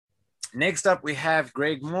Next up, we have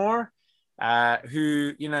Greg Moore,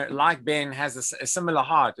 who, like Ben, has a similar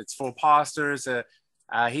heart. It's for pastors.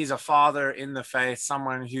 He's a father in the faith,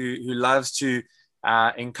 someone who loves to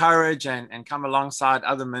encourage and come alongside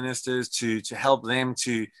other ministers to help them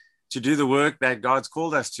to do the work that God's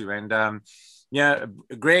called us to. And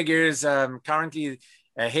Greg is currently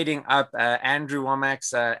heading up Andrew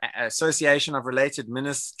Wommack's Association of Related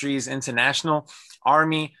Ministries International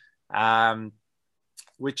Army,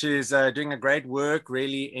 which is doing a great work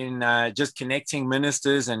really in just connecting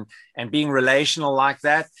ministers and being relational like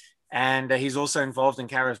that. And he's also involved in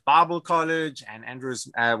Charis Bible College and Andrew's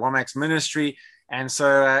Wommack's ministry. And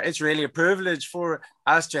so it's really a privilege for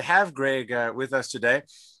us to have Greg with us today.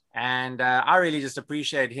 And I really just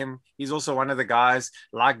appreciate him. He's also one of the guys,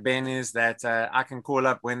 like Ben is, that I can call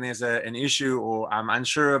up when there's an issue or I'm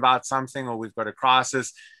unsure about something or we've got a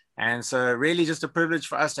crisis. And so really just a privilege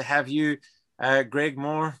for us to have you, Greg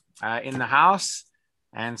Moore, in the house.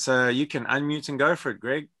 And so you can unmute and go for it,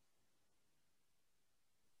 Greg.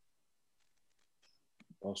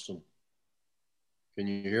 Awesome. Can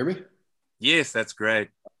you hear me? Yes, that's great.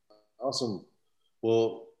 Awesome.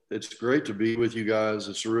 Well, it's great to be with you guys.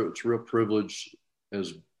 It's a real privilege,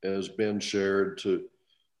 as Ben shared, to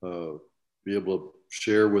be able to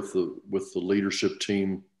share with the leadership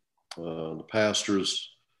team, the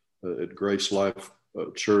pastors at Grace Life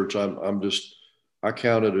Church. I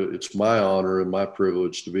count it. It's my honor and my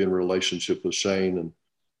privilege to be in relationship with Shane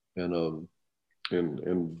and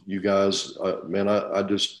you guys. Man, I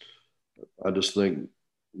just think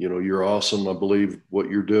you're awesome. I believe what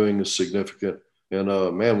you're doing is significant. And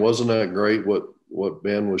man, wasn't that great what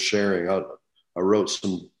Ben was sharing? I wrote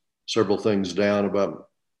several things down about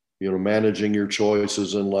managing your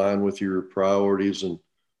choices in line with your priorities, and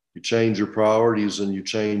you change your priorities and you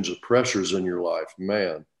change the pressures in your life.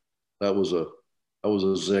 Man, that was a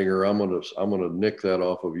zinger. I'm gonna nick that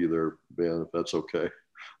off of you there, Ben, if that's okay.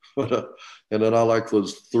 But and then I like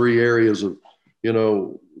those three areas of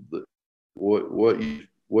what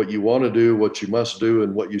you want to do, what you must do,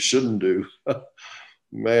 and what you shouldn't do.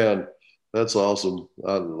 Man, that's awesome.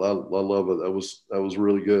 I love it. That was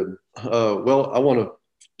really good. Well, I want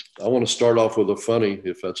to start off with a funny,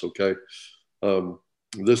 if that's okay.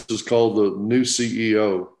 This is called the new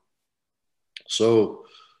CEO. So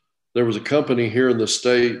there was a company here in the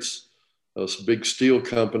States, a big steel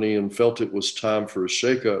company, and felt it was time for a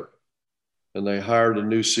shakeup. And they hired a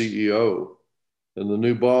new CEO. And the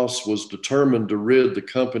new boss was determined to rid the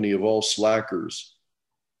company of all slackers.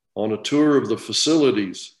 On a tour of the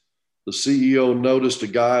facilities, the CEO noticed a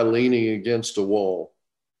guy leaning against a wall.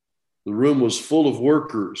 The room was full of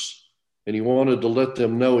workers, and he wanted to let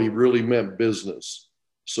them know he really meant business.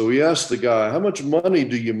 So he asked the guy, "How much money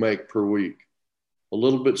do you make per week?" A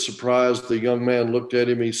little bit surprised, the young man looked at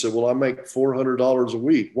him. He said, "Well, I make $400 a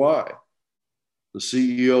week. Why?" The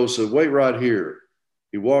CEO said, "Wait right here."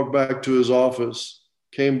 He walked back to his office,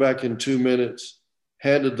 came back in 2 minutes,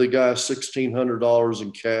 handed the guy $1,600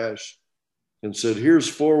 in cash and said, "Here's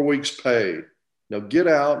 4 weeks' pay. Now get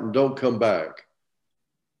out and don't come back."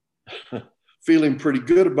 Feeling pretty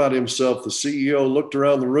good about himself, the CEO looked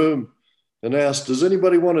around the room and asked, "Does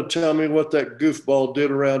anybody want to tell me what that goofball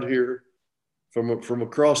did around here?" From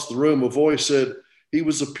across the room, a voice said, "He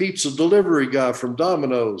was a pizza delivery guy from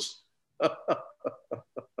Domino's."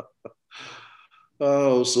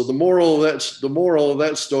 Oh, so the moral of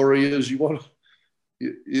that story is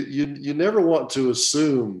you never want to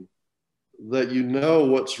assume that you know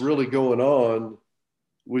what's really going on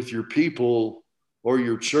with your people or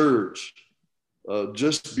your church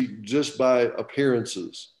just by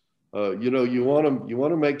appearances. You want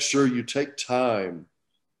to make sure you take time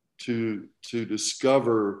to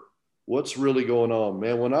discover what's really going on.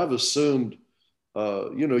 Man, when I've assumed,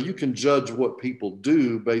 you can judge what people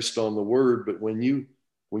do based on the word, but when you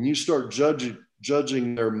start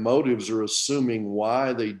judging their motives or assuming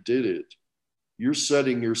why they did it, you're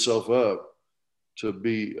setting yourself up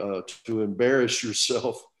to embarrass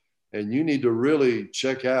yourself, and you need to really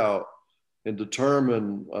check out and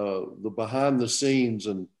determine the behind the scenes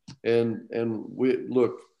and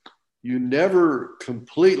look, you never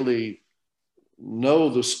completely know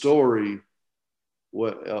the story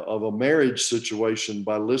of a marriage situation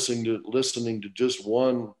by listening to just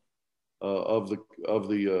one of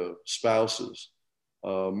the spouses.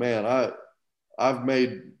 Man, I've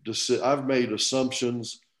made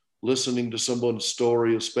assumptions listening to someone's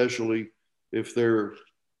story, especially if they're,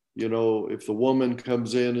 if the woman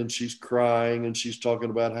comes in and she's crying and she's talking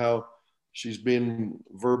about how she's been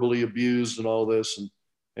verbally abused and all this,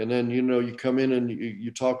 and then you come in and you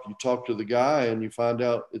talk to the guy and you find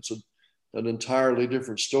out an entirely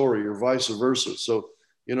different story, or vice versa. So,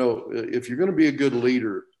 if you're going to be a good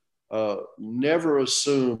leader, never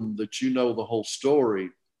assume that you know the whole story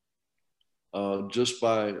just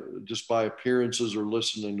by appearances or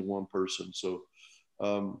listening to one person. So,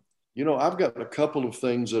 I've got a couple of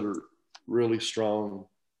things that are really strong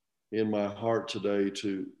in my heart today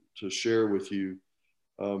to share with you.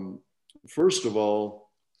 First of all,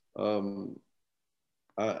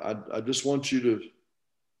 I just want you to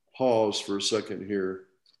pause for a second here,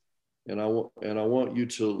 and I want you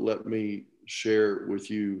to let me share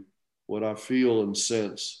with you what I feel and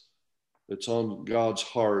sense that's on God's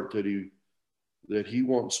heart that He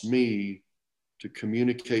wants me to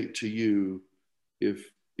communicate to you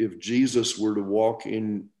if Jesus were to walk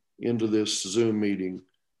into this Zoom meeting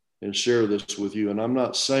and share this with you. And I'm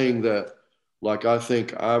not saying that like I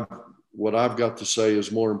think what I've got to say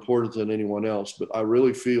is more important than anyone else, but I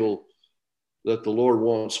really feel that the Lord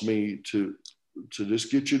wants me to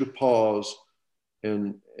just get you to pause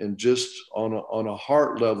and just on a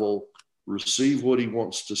heart level receive what He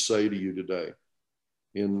wants to say to you today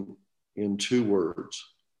in 2 words,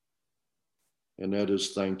 and that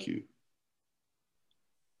is thank you.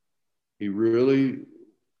 He really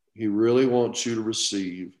wants you to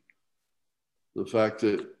receive the fact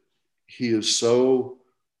that He is so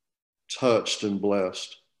touched and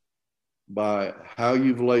blessed by how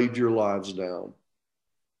you've laid your lives down,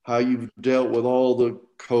 how you've dealt with all the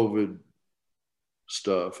COVID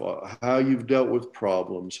stuff, how you've dealt with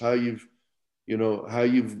problems, how you've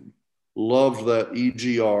loved that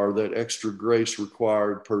EGR, that extra grace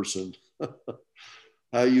required person,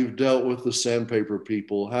 how you've dealt with the sandpaper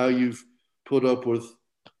people, how you've put up with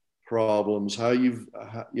problems, how you've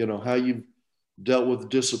dealt with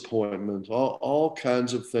disappointment, all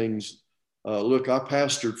kinds of things. Look, I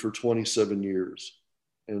pastored for 27 years.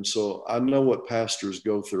 And so I know what pastors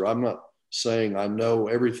go through. I'm not saying I know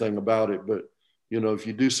everything about it, but if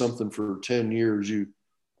you do something for 10 years, you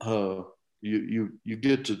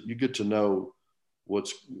get to know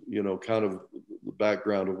what's, kind of the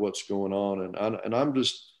background of what's going on. And I'm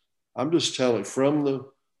just telling from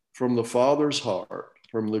the Father's heart,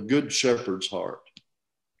 from the Good Shepherd's heart,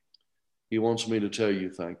 He wants me to tell you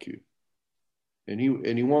thank you. And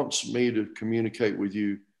he wants me to communicate with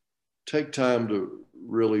you. Take time to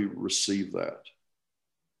really receive that,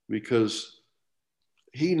 because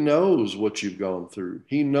He knows what you've gone through.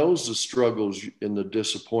 He knows the struggles and the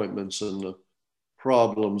disappointments and the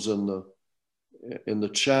problems and the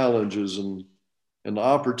challenges and the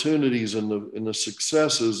opportunities and the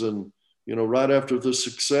successes. And right after the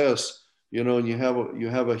success, and you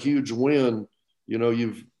have a huge win,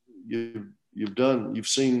 you've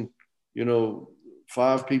seen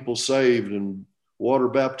 5 people saved and water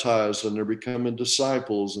baptized, and they're becoming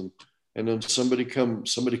disciples, and then somebody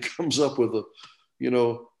comes up with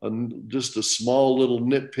just a small little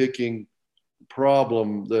nitpicking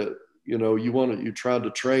problem that you're trying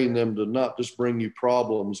to train them to not just bring you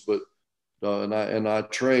problems, but and I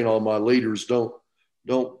train all my leaders, don't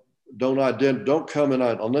come in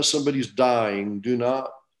unless somebody's dying, do not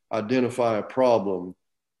identify a problem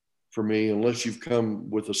for me unless you've come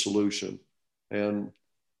with a solution.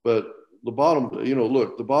 But the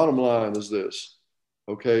bottom line is this,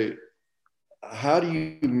 okay? How do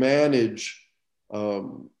you manage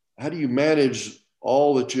all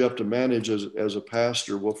that you have to manage as a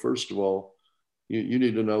pastor? Well, first of all, you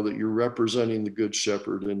need to know that you're representing the Good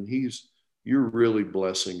Shepherd, and you're really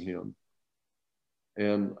blessing him.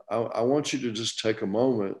 And I want you to just take a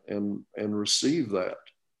moment and receive that.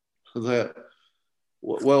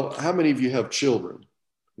 Well, how many of you have children?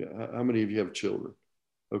 Yeah, how many of you have children?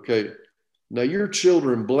 Okay. Now your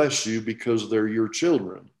children bless you because they're your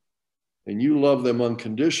children and you love them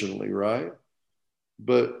unconditionally, right?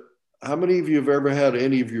 But how many of you have ever had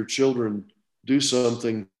any of your children do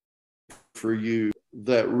something for you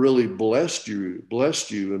that really blessed you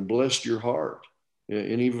and blessed your heart?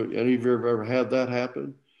 Any of you have ever had that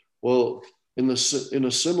happen? Well, in a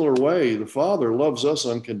similar way, the Father loves us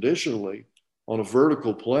unconditionally on a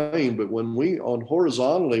vertical plane, but when we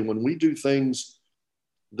do things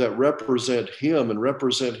that represent him and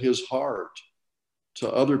represent his heart to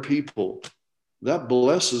other people, that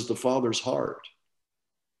blesses the Father's heart.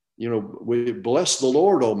 We bless the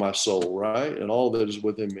Lord, O my soul, right? And all that is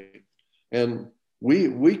within me. And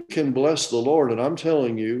we can bless the Lord. And I'm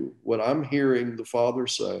telling you, what I'm hearing the Father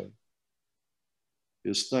say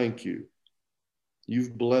is thank you.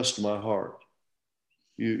 You've blessed my heart.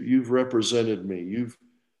 You've represented me.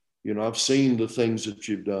 I've seen the things that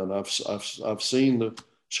you've done. I've seen the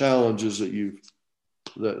challenges that you've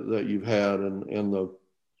had and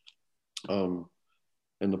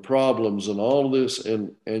and the problems and all of this,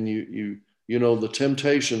 and you know, the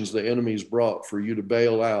temptations the enemy's brought for you to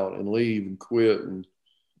bail out and leave and quit. And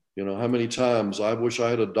you know, how many times I wish I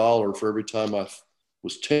had $1 for every time I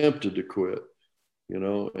was tempted to quit, you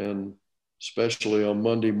know, and especially on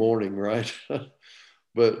Monday morning, right?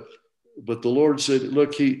 but the Lord said,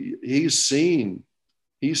 look, he's seen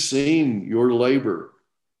your labor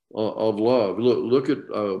of love. Look at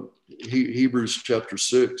Hebrews chapter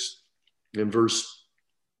 6 and verse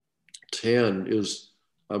 10 is,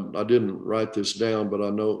 I didn't write this down, but I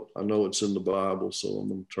know it's in the Bible, so I'm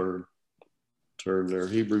going to turn there.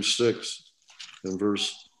 Hebrews 6 and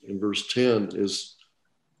verse 10 is,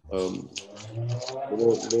 the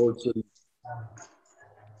Lord said,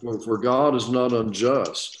 for God is not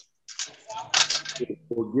unjust to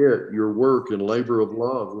forget your work and labor of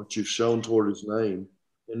love, which you've shown toward his name,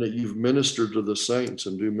 and that you've ministered to the saints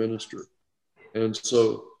and do minister. And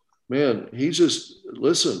so, man, he's just,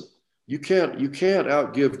 listen, you can't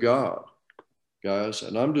outgive God, guys.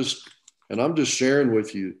 And I'm just sharing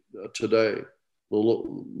with you today,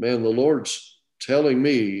 man, the Lord's telling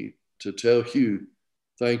me to tell you,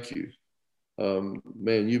 thank you.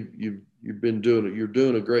 Man, you've been doing it. You're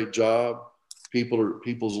doing a great job.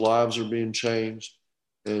 People's lives are being changed,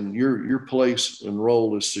 and your place and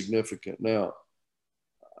role is significant. Now,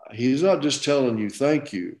 he's not just telling you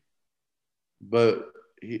thank you, but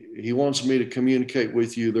he wants me to communicate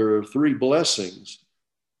with you. There are 3 blessings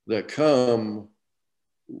that come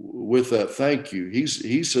with that thank you.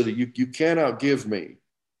 He said, you can't outgive me.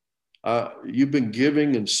 You've been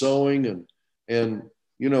giving and sowing, and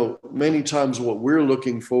you know, many times what we're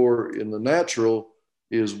looking for in the natural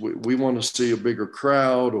is we want to see a bigger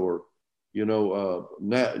crowd, or you know,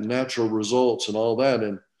 natural results and all that,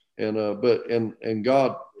 and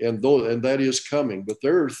God, and that is coming. But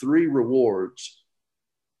there are 3 rewards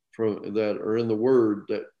that are in the Word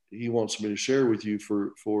that He wants me to share with you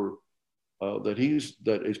for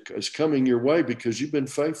that is coming your way because you've been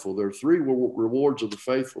faithful. There are 3 rewards of the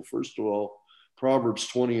faithful. First of all, Proverbs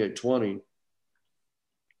 28:20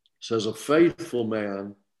 says, "A faithful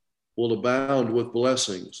man will abound with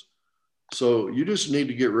blessings." So you just need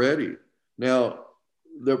to get ready. Now,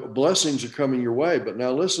 the blessings are coming your way, but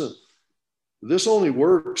now listen, this only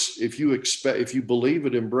works if you believe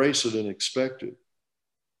it, embrace it, and expect it.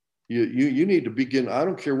 You need to begin. I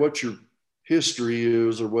don't care what your history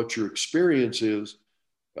is or what your experience is.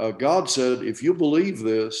 God said, if you believe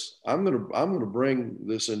this, I'm gonna bring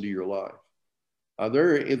this into your life.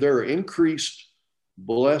 There are increased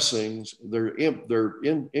blessings. There are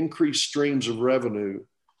increased streams of revenue,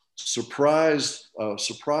 surprises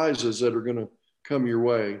that are going to come your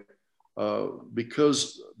way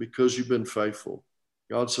because you've been faithful.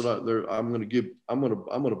 God said, I'm going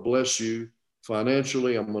to bless you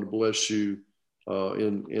financially. I'm going to bless you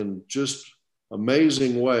in just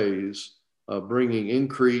amazing ways, bringing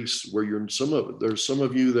increase where there's some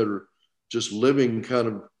of you that are just living kind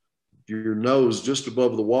of your nose just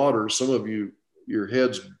above the water. Some of you, your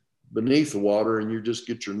head's beneath the water and you just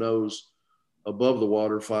get your nose above the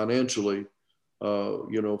water financially,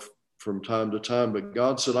 you know, from time to time. But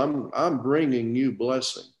God said, I'm bringing you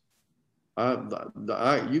blessing.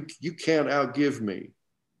 You can't outgive me.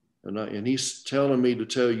 And he's telling me to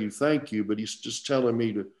tell you thank you, but he's just telling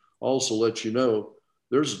me to also let you know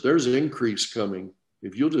there's increase coming.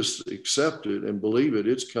 If you'll just accept it and believe it,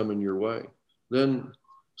 it's coming your way. Then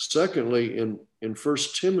secondly, in 2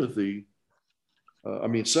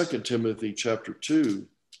 Timothy chapter 2,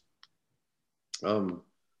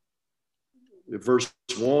 verse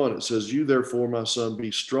 1, it says, "You therefore, my son,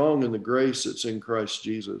 be strong in the grace that's in Christ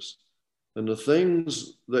Jesus. And the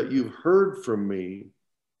things that you've heard from me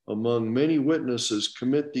among many witnesses,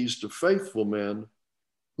 commit these to faithful men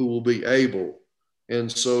who will be able."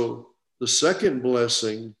 And so the second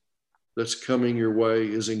blessing that's coming your way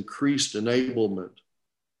is increased enablement.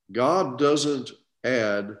 God doesn't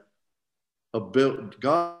add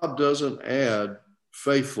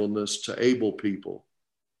faithfulness to able people.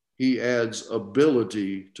 He adds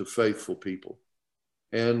ability to faithful people.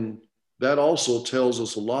 And that also tells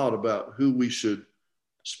us a lot about who we should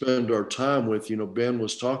spend our time with. You know, Ben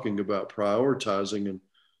was talking about prioritizing,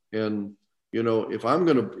 and you know,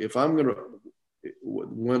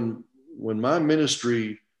 when my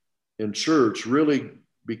ministry in church really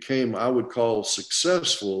became, I would call,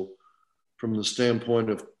 successful from the standpoint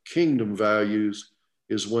of kingdom values,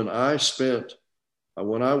 is when I was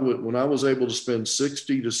able to spend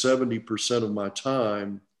 60 to 70% of my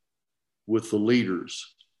time with the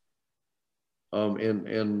leaders,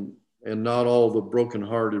 and not all the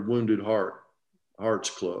brokenhearted, wounded hearts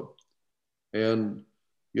club. And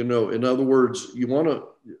You know, in other words, you want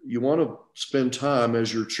to spend time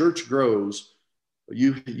as your church grows.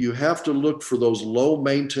 You have to look for those low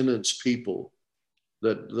maintenance people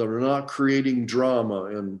that are not creating drama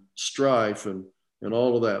and strife and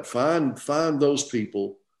all of that. Find those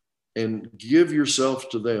people and give yourself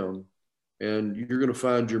to them, and you're going to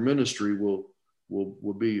find your ministry will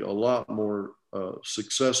be a lot more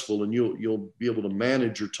successful, and you'll be able to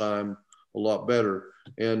manage your time a lot better.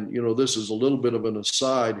 And you know, this is a little bit of an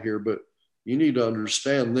aside here, but you need to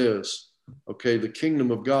understand this. Okay, the kingdom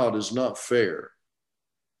of God is not fair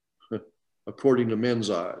according to men's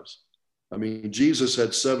eyes. I mean, Jesus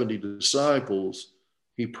had 70 disciples.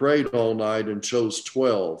 He prayed all night and chose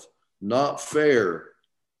 12. Not fair,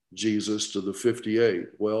 Jesus, to the 58.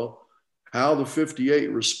 Well, how the 58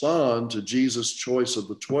 respond to Jesus' choice of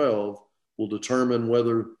the 12 will determine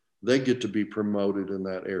whether they get to be promoted in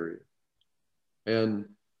that area. And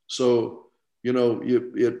so, you know,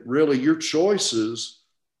 it really, your choices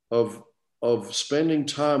of spending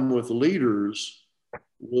time with leaders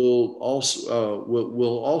will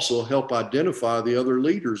also help identify the other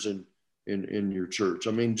leaders in your church.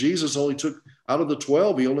 I mean, Jesus only took, out of the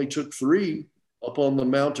 12, he only took 3 up on the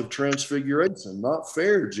Mount of Transfiguration. Not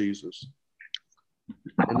fair, Jesus.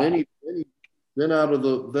 And then he only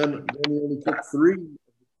took 3 of the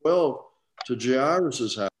 12 to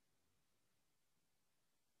Jairus's house.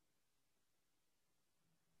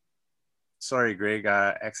 Sorry, Greg,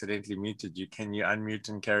 I accidentally muted you. Can you unmute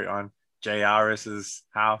and carry on? Jairus's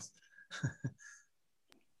house.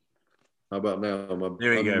 How about now?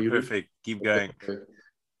 There we go. Perfect. Keep going. Okay.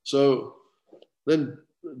 So then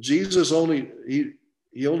Jesus he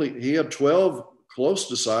had 12 close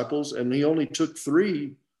disciples, and he only took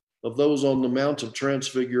 3 of those on the Mount of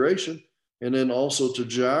Transfiguration, and then also to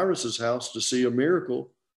Jairus's house to see a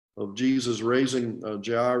miracle of Jesus raising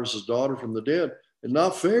Jairus's daughter from the dead. And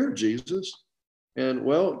not fair, Jesus. And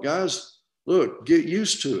well, guys, look, get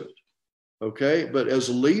used to it. Okay. But as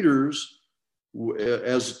leaders,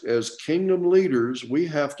 as kingdom leaders, we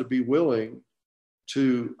have to be willing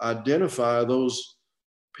to identify those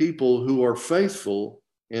people who are faithful,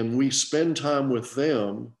 and we spend time with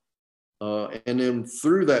them. And then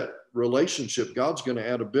through that relationship, God's going to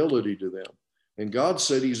add ability to them. And God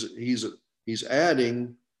said he's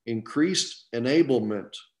adding increased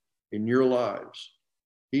enablement in your lives.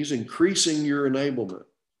 He's increasing your enablement,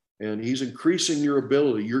 and he's increasing your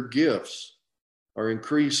ability. Your gifts are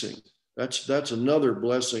increasing. That's another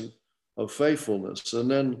blessing of faithfulness.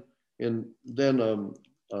 And then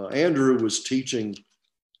Andrew was teaching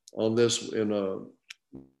on this in a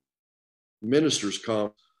ministers'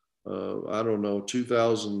 conference. I don't know,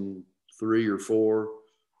 2003 or 4,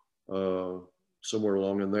 somewhere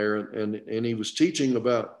along in there, and he was teaching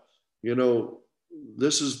about, you know,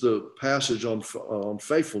 this is the passage on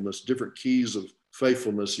faithfulness, different keys of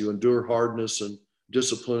faithfulness. You endure hardness and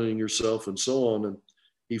disciplining yourself and so on. And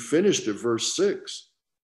he finished at verse 6.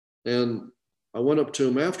 And I went up to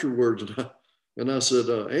him afterwards and I said,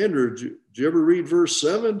 Andrew, did you ever read verse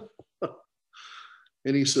 7?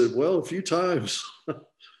 And he said, well, a few times.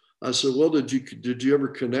 I said, well, did you ever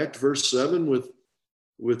connect verse 7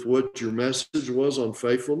 with what your message was on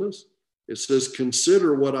faithfulness? It says,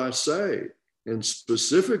 consider what I say. And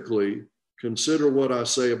specifically, consider what I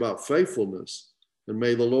say about faithfulness, and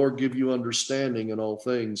may the Lord give you understanding in all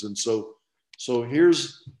things. And so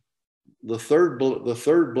here's the third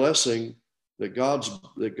blessing that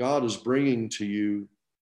God is bringing to you,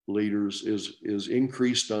 leaders, is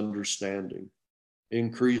increased understanding,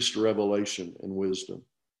 increased revelation and wisdom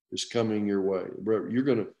is coming your way.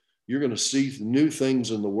 You're gonna see new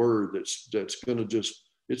things in the Word that's gonna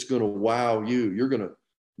it's gonna wow you.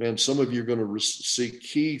 Some of you are going to see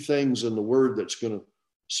key things in the Word that's going to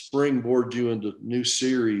springboard you into new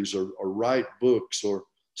series or write books or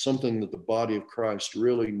something that the body of Christ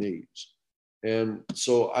really needs. And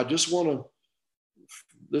so I just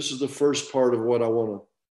this is the first part of what I want to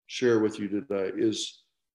share with you today is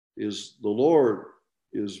the Lord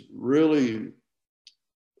is really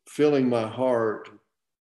filling my heart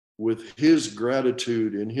with his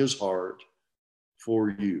gratitude in his heart for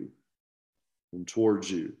you and towards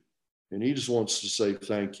you. And he just wants to say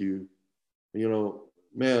thank you. You know,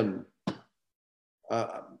 man,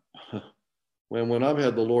 when I've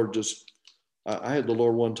had the Lord I had the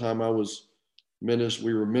Lord one time.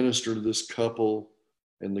 We were ministering to this couple,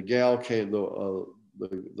 and the gal came, the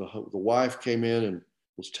wife came in and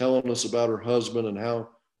was telling us about her husband and how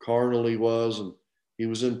carnal he was, and he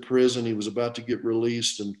was in prison. He was about to get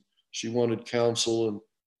released, and she wanted counsel.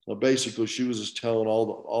 And basically, she was just telling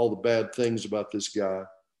all the bad things about this guy,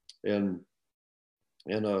 and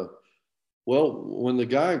Well, when the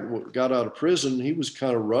guy got out of prison, he was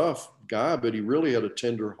kind of rough guy, but he really had a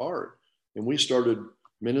tender heart. And we started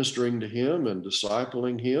ministering to him and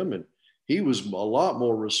discipling him. And he was a lot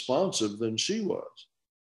more responsive than she was.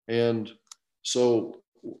 And so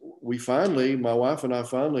we finally, my wife and I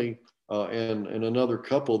finally, and another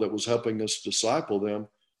couple that was helping us disciple them,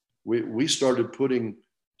 we started putting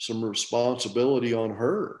some responsibility on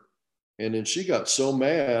her. And then she got so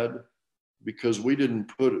mad because we didn't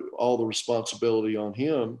put all the responsibility on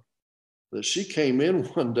him that she came in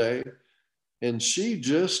one day and she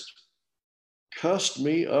just cussed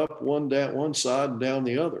me up one side and down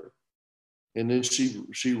the other. And then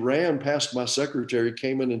she ran past my secretary,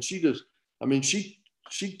 came in, and she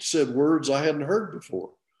said words I hadn't heard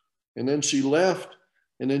before. And then she left,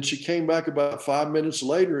 and then she came back about 5 minutes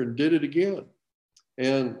later and did it again.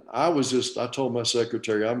 And I told my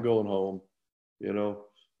secretary, I'm going home.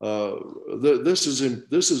 This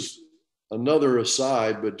is another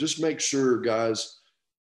aside, but just make sure, guys,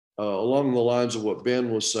 along the lines of what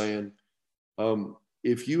Ben was saying,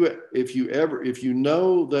 if you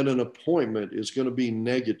know that an appointment is going to be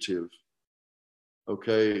negative,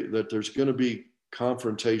 okay, that there's going to be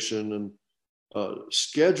confrontation, and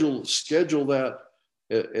schedule that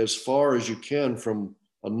as far as you can from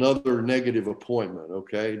another negative appointment.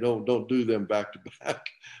 Okay, don't do them back to back.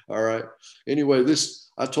 All right. Anyway,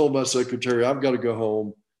 I told my secretary I've got to go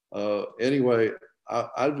home. Anyway,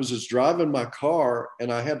 I was just driving my car,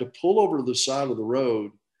 and I had to pull over to the side of the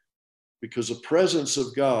road because the presence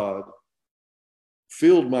of God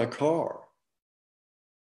filled my car.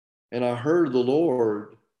 And I heard the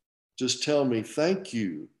Lord just tell me, thank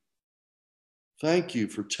you. Thank you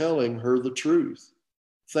for telling her the truth.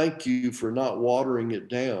 Thank you for not watering it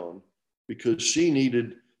down, because she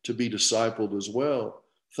needed to be discipled as well.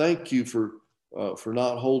 Thank you for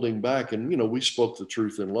not holding back. And, we spoke the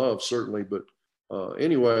truth in love, certainly. But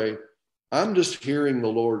anyway, I'm just hearing the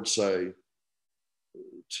Lord say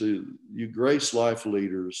to you, Grace Life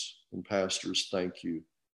leaders and pastors, thank you.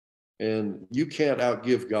 And you can't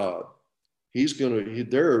outgive God.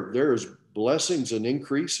 There's blessings and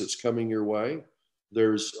increase that's coming your way.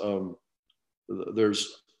 There's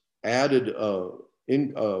added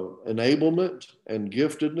enablement and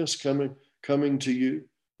giftedness coming to you.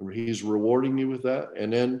 He's rewarding you with that.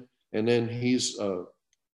 And then he's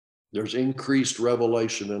there's increased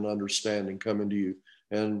revelation and understanding coming to you.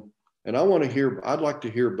 And I'd like to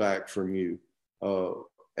hear back from you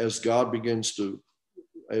as God begins to,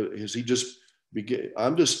 as he just begin.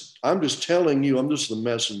 I'm just telling you, I'm just the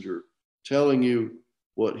messenger telling you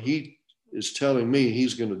what he is telling me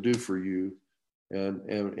he's going to do for you,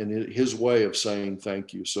 and his way of saying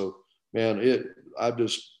thank you. So, man, I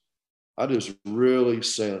just really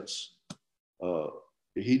sense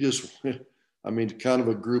he just, kind of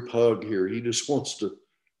a group hug here. He just wants to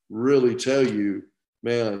really tell you,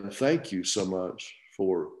 man, thank you so much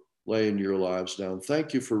for laying your lives down.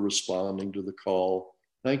 Thank you for responding to the call.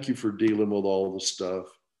 Thank you for dealing with all the stuff.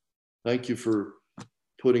 Thank you for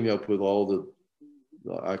putting up with all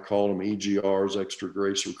I call them EGRs, extra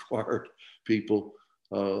grace required people.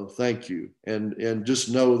 Thank you. And just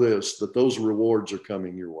know this, that those rewards are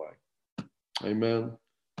coming your way. Amen.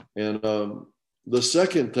 And the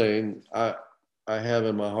second thing I have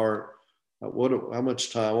in my heart, how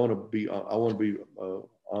much time I want to be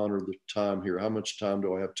honor the time here. How much time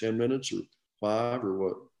do I have? 10 minutes or 5 or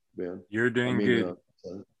what, Ben? You're doing good.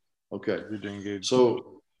 Okay. You're doing good.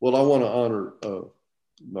 So, well, I want to honor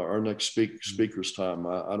our next speaker's time.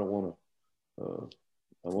 I don't want to.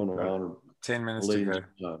 I want to honor 10 minutes to go.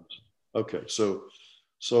 Times. Okay. So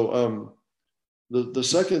the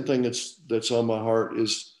second thing that's on my heart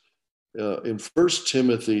is in 1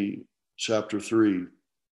 Timothy chapter 3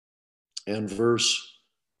 and verse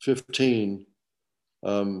 15.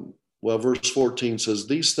 Verse 14 says,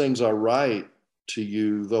 "These things I write to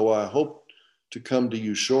you, though I hope to come to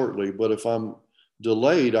you shortly. But if I'm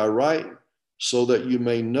delayed, I write so that you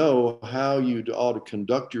may know how you ought to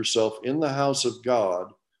conduct yourself in the house of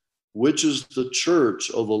God, which is the church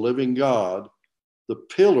of the living God, the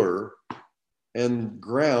pillar and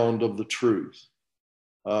ground of the truth."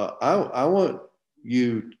 I want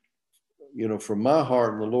you, from my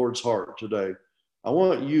heart and the Lord's heart today, I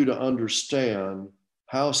want you to understand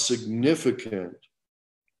how significant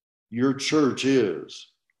your church is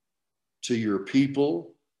to your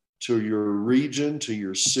people, to your region, to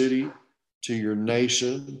your city, to your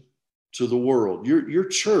nation, to the world. Your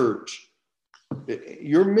church,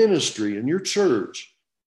 your ministry and your church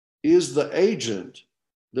is the agent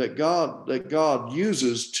that God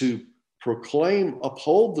uses to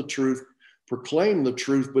uphold the truth, proclaim the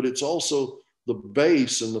truth, but it's also the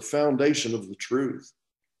base and the foundation of the truth.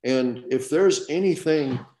 And if there's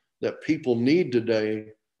anything that people need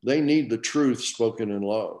today, they need the truth spoken in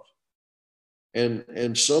love.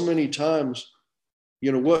 And so many times,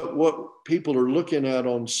 you know, what people are looking at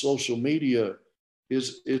on social media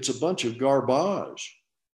is it's a bunch of garbage.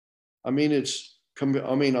 I mean,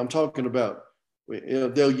 I'm talking about, you know,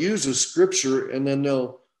 they'll use a scripture and then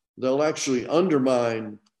they'll actually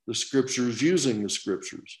undermine the scriptures using the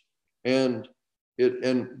scriptures. But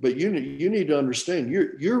you need to understand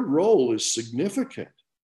your role is significant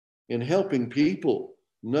in helping people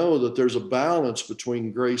know that there's a balance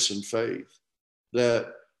between grace and faith,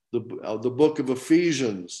 that the book of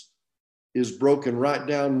Ephesians is broken right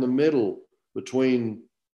down the middle between,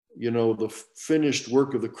 you know, the finished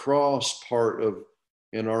work of the cross part of,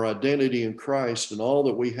 and our identity in Christ and all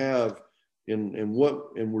that we have and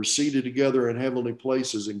we're seated together in heavenly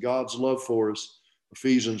places in God's love for us,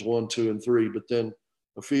 Ephesians 1, 2, and 3, but then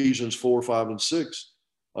Ephesians 4, 5, and 6.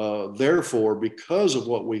 Therefore, because of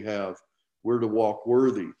what we have, we're to walk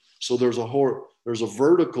worthy. So there's a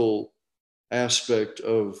vertical aspect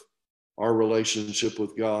of our relationship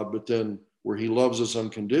with God, but then where he loves us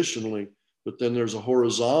unconditionally, but then there's a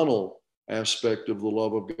horizontal aspect of the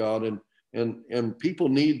love of God. And people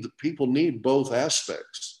need both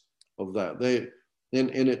aspects of that.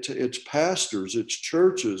 It's pastors, it's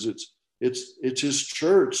churches, it's his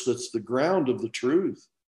church that's the ground of the truth.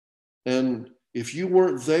 And if you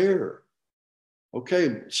weren't there,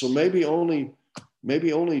 okay, so maybe only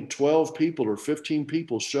 12 people or 15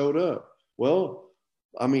 people showed up. Well,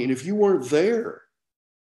 I mean, if you weren't there,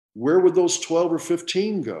 where would those 12 or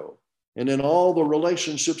 15 go? And then all the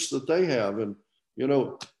relationships that they have. And, you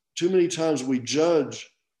know, too many times we judge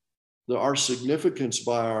our significance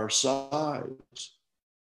by our size.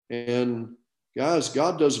 And guys,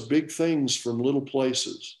 God does big things from little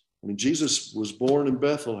places. I mean, Jesus was born in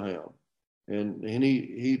Bethlehem, and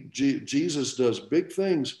Jesus does big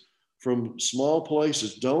things from small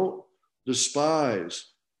places. Don't despise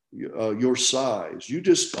your size. You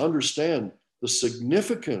just understand the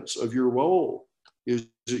significance of your role is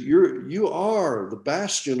that you are the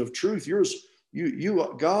bastion of truth.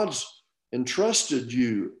 God's entrusted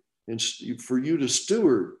you for you to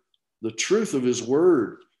steward the truth of his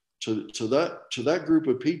word to that group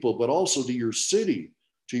of people, but also to your city,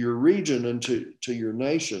 to your region, and to your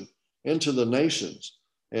nation, and to the nations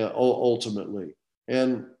ultimately.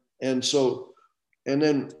 And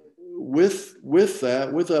then with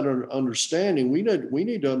that understanding, we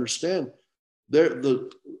need to understand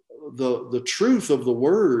the truth of the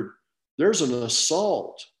word. There's an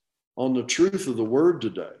assault on the truth of the word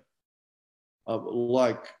today,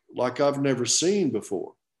 like I've never seen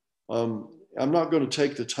before. I'm not going to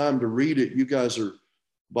take the time to read it. You guys are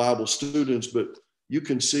Bible students, but you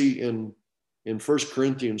can see in 1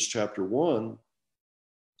 Corinthians chapter 1,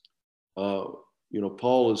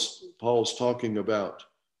 Paul is talking about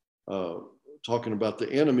the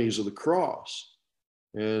enemies of the cross.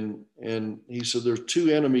 And he said there's two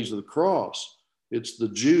enemies of the cross. It's the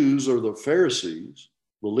Jews or the Pharisees,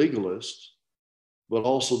 the legalists, but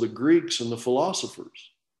also the Greeks and the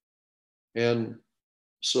philosophers. And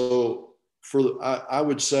so I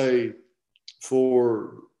would say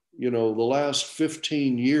for, the last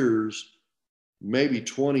 15 years, maybe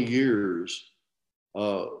 20 years,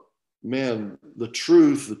 the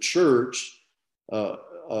truth, the church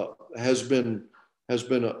has been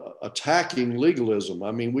attacking legalism.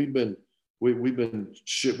 I mean, we've been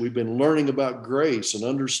learning about grace and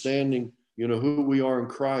understanding, who we are in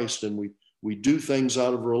Christ, and we do things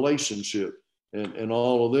out of relationship and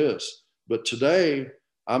all of this. But today,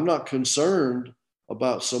 I'm not concerned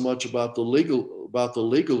so much about the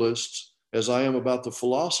legalists as I am about the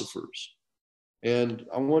philosophers. And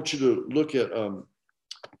I want you to look at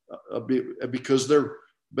because they're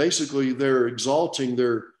exalting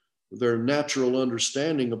their natural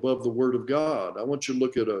understanding above the Word of God. I want you to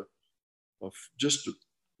look at just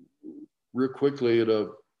real quickly at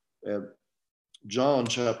John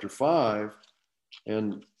chapter 5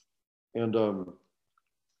 and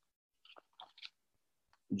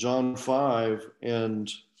John 5 and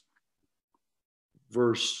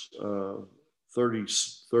verse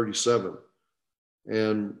 37.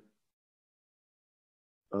 And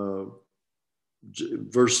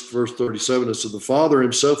verse 37, it said, "The Father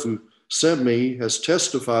himself who sent me has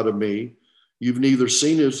testified of me. You've neither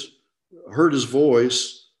heard his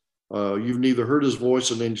voice. You've neither heard his voice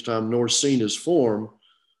at any time nor seen his form,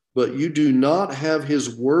 but you do not have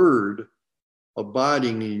his word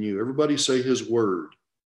abiding in you." Everybody say his word.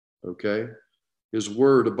 Okay. His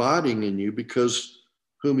word abiding in you, because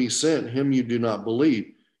whom he sent, him you do not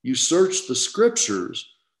believe. You search the scriptures.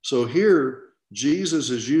 So here, Jesus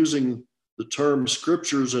is using the term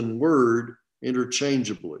scriptures and word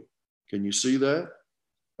interchangeably. Can you see that?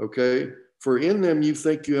 Okay. For in them you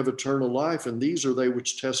think you have eternal life, and these are they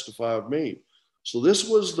which testify of me. So this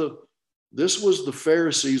was the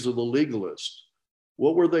Pharisees or the legalists.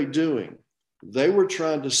 What were they doing? They were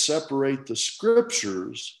trying to separate the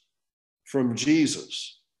scriptures from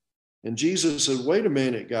Jesus. And Jesus said, wait a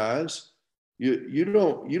minute, guys. You're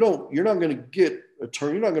not going to get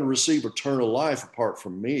eternal, you're not going to receive eternal life apart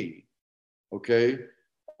from me. Okay.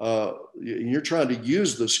 You're trying to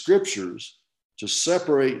use the scriptures to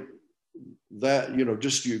separate that,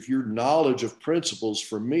 just your knowledge of principles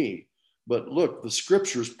from me. But look, the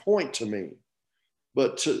scriptures point to me.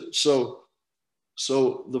 So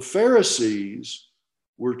the Pharisees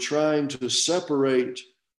were trying to separate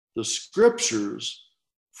the scriptures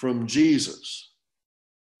from Jesus.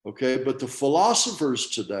 Okay, but the philosophers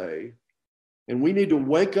today, and we need to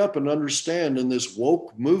wake up and understand in this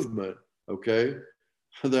woke movement, okay,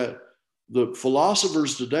 that the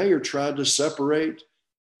philosophers today are trying to separate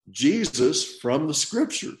Jesus from the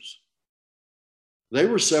scriptures. They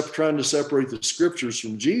were trying to separate the scriptures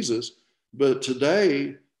from Jesus, but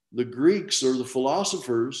today the Greeks or the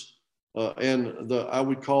philosophers and I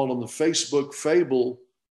would call them the Facebook fable,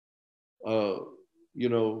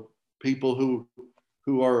 people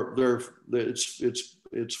who are there.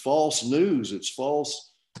 It's false news. It's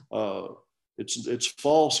false. It's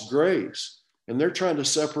false grace, and they're trying to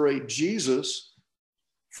separate Jesus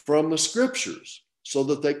from the scriptures so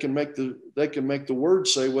that they can make the word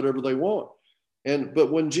say whatever they want.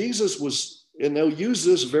 But when Jesus was, and they'll use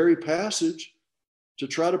this very passage to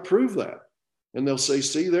try to prove that, and they'll say,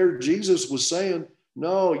 see there, Jesus was saying,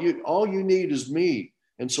 no, all you need is me.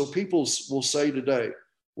 And so people will say today,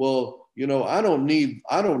 well, I don't need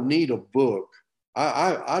a book.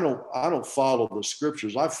 I don't follow the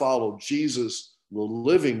scriptures. I follow Jesus, the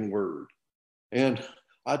living word. And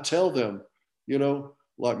I tell them,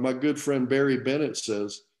 like my good friend Barry Bennett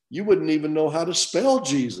says, you wouldn't even know how to spell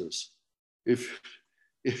Jesus if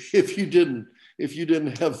you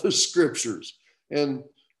didn't have the scriptures. And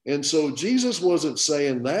so Jesus wasn't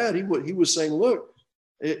saying that. He was saying, look,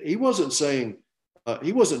 he wasn't saying,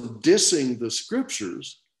 he wasn't dissing the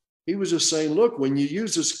scriptures. He was just saying, look, when you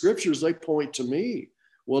use the scriptures, they point to me.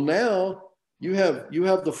 Well, now you have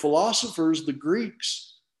the philosophers, the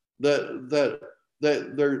Greeks, that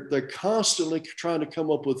they're constantly trying to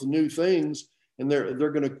come up with new things, and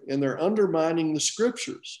they're undermining the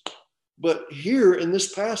scriptures. But here in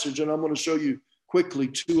this passage, and I'm going to show you quickly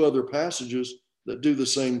two other passages that do the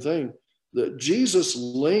same thing, that Jesus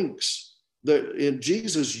links, and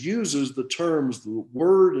Jesus uses the terms, the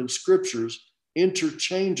word and scriptures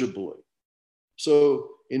interchangeably. So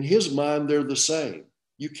in his mind, they're the same.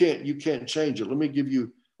 You can't change it. Let me give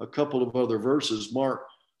you a couple of other verses. Mark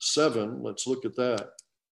 7, let's look at that.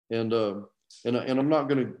 And I'm not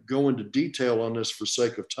going to go into detail on this for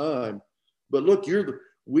sake of time, but look,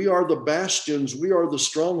 we are the bastions, we are the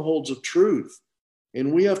strongholds of truth.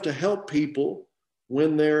 And we have to help people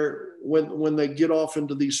when they get off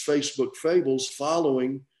into these Facebook fables,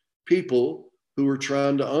 following people who are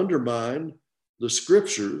trying to undermine the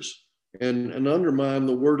scriptures and undermine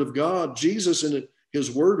the word of God. Jesus and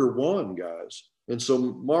his word are one, guys. And so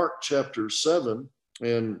Mark chapter 7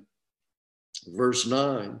 and verse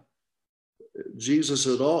 9, Jesus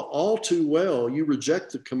said, all too well, you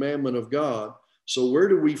reject the commandment of God. So where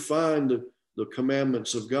do we find the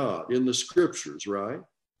commandments of God? In the scriptures, right?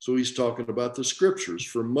 So he's talking about the scriptures.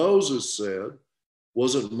 For Moses said,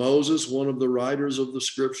 wasn't Moses one of the writers of the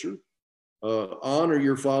scripture? Honor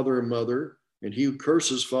your father and mother, and he who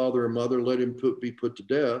curses father and mother, let him be put to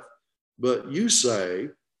death. But you say,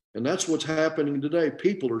 and that's what's happening today,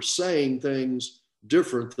 people are saying things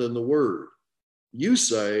different than the word. You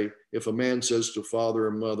say, if a man says to father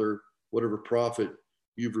and mother, whatever profit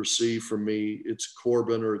you've received from me, it's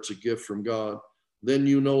Corban or it's a gift from God, then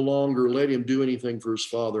you no longer let him do anything for his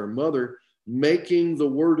father and mother, making the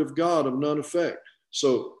word of God of none effect.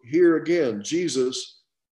 So here again, Jesus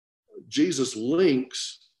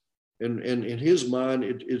links, and in his mind,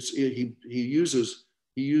 he uses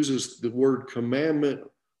the word commandment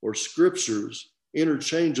or scriptures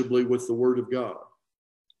interchangeably with the word of God.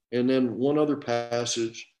 And then one other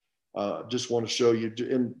passage, just want to show you,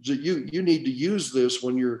 and you need to use this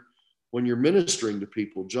when you're ministering to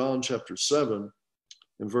people. John chapter 7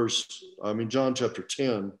 and John chapter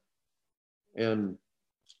 10 and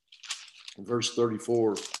verse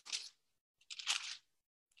 34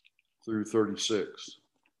 through 36.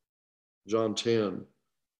 John 10,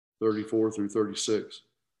 34 through 36.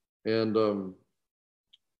 And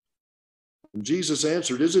And Jesus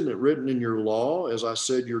answered, isn't it written in your law, as I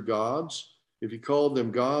said, your gods? If you called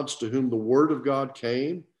them gods to whom the word of God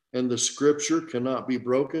came and the scripture cannot be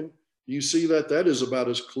broken, you see that that is about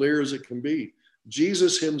as clear as it can be.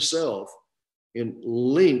 Jesus himself he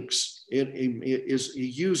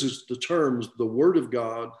uses the terms, the word of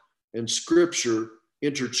God and scripture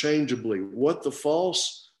interchangeably. What the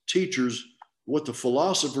false teachers, what the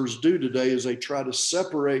philosophers do today is they try to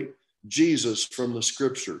separate Jesus from the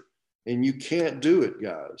scripture. And you can't do it,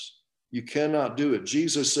 guys. You cannot do it.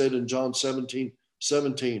 Jesus said in John 17,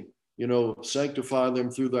 sanctify them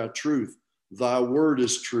through thy truth. Thy word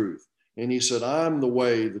is truth. And he said, I'm the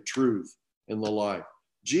way, the truth, and the life.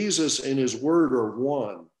 Jesus and his word are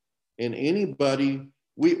one. And anybody,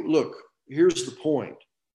 here's the point.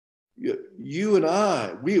 You and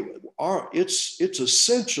I, it's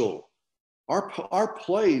essential. Our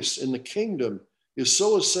place in the kingdom is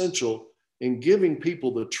so essential in giving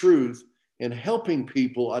people the truth and helping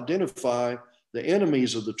people identify the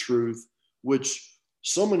enemies of the truth, which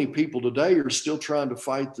so many people today are still trying to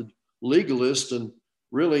fight the legalist. And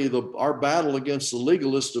really our battle against the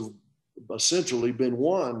legalist have essentially been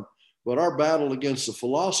won, but our battle against the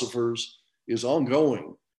philosophers is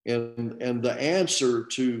ongoing. And the answer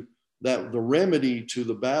to that, the remedy to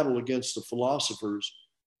the battle against the philosophers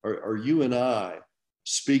are you and I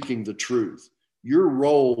speaking the truth. Your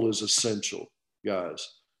role is essential,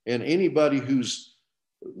 guys. And anybody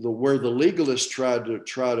where the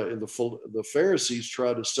legalists and the Pharisees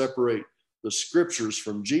try to separate the scriptures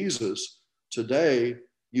from Jesus, today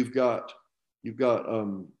you've got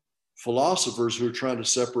philosophers who are trying to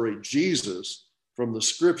separate Jesus from the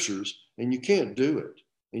scriptures, and you can't do it.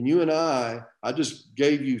 And you and I just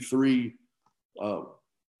gave you three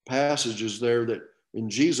passages there that in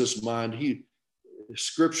Jesus' mind,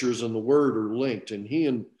 scriptures and the word are linked, and he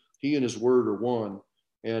and his word are one.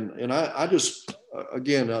 And I just,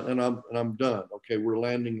 again, and I'm done. Okay, we're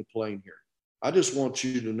landing the plane here. I just want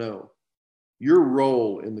you to know your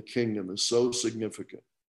role in the kingdom is so significant.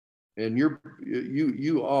 And you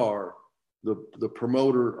are the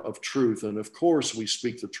promoter of truth. And of course, we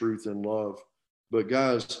speak the truth in love. But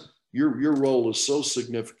guys, your role is so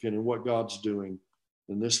significant in what God's doing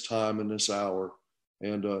in this time, in this hour.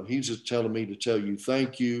 And he's just telling me to tell you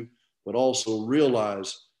thank you, but also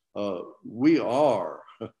realize our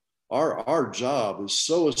job is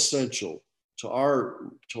so essential to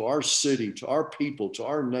our city, to our people, to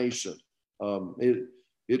our nation. It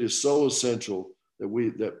is so essential that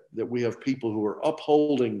we have people who are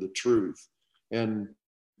upholding the truth and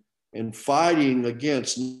fighting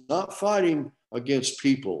against, not fighting against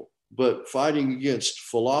people, but fighting against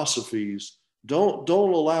philosophies. Don't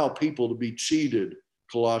allow people to be cheated,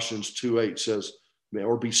 Colossians 2:8 says,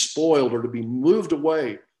 or be spoiled or to be moved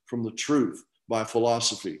away from the truth by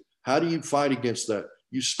philosophy. How do you fight against that?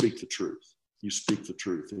 You speak the truth. You speak the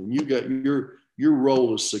truth. And you got your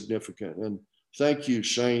role is significant. And thank you,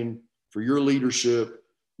 Shane, for your leadership.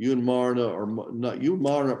 You and Marna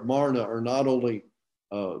are not only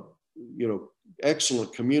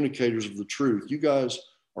excellent communicators of the truth. You guys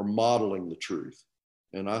are modeling the truth.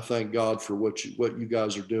 And I thank God for what you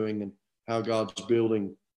guys are doing and how God's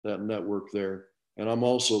building that network there. And I'm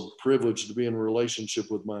also privileged to be in a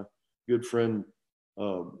relationship with my good friend,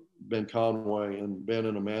 Ben Conway, and Ben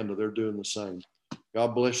and Amanda. They're doing the same.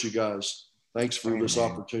 God bless you guys. Thanks for this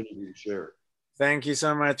opportunity to share. Thank you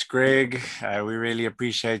so much, Greg. We really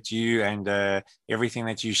appreciate you and everything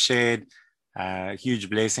that you shared. Huge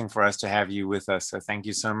blessing for us to have you with us. So thank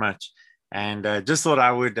you so much. And just thought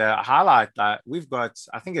I would highlight that we've got,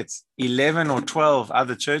 I think it's 11 or 12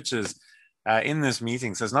 other churches in this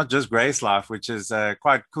meeting. So it's not just Grace Life, which is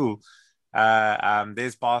quite cool.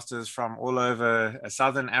 There's pastors from all over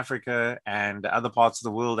Southern Africa and other parts of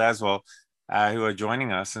the world as well who are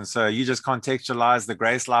joining us. And so you just contextualize the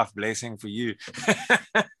Grace Life blessing for you,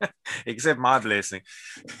 except my blessing.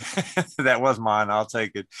 That was mine. I'll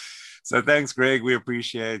take it. So thanks, Greg. We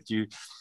appreciate you.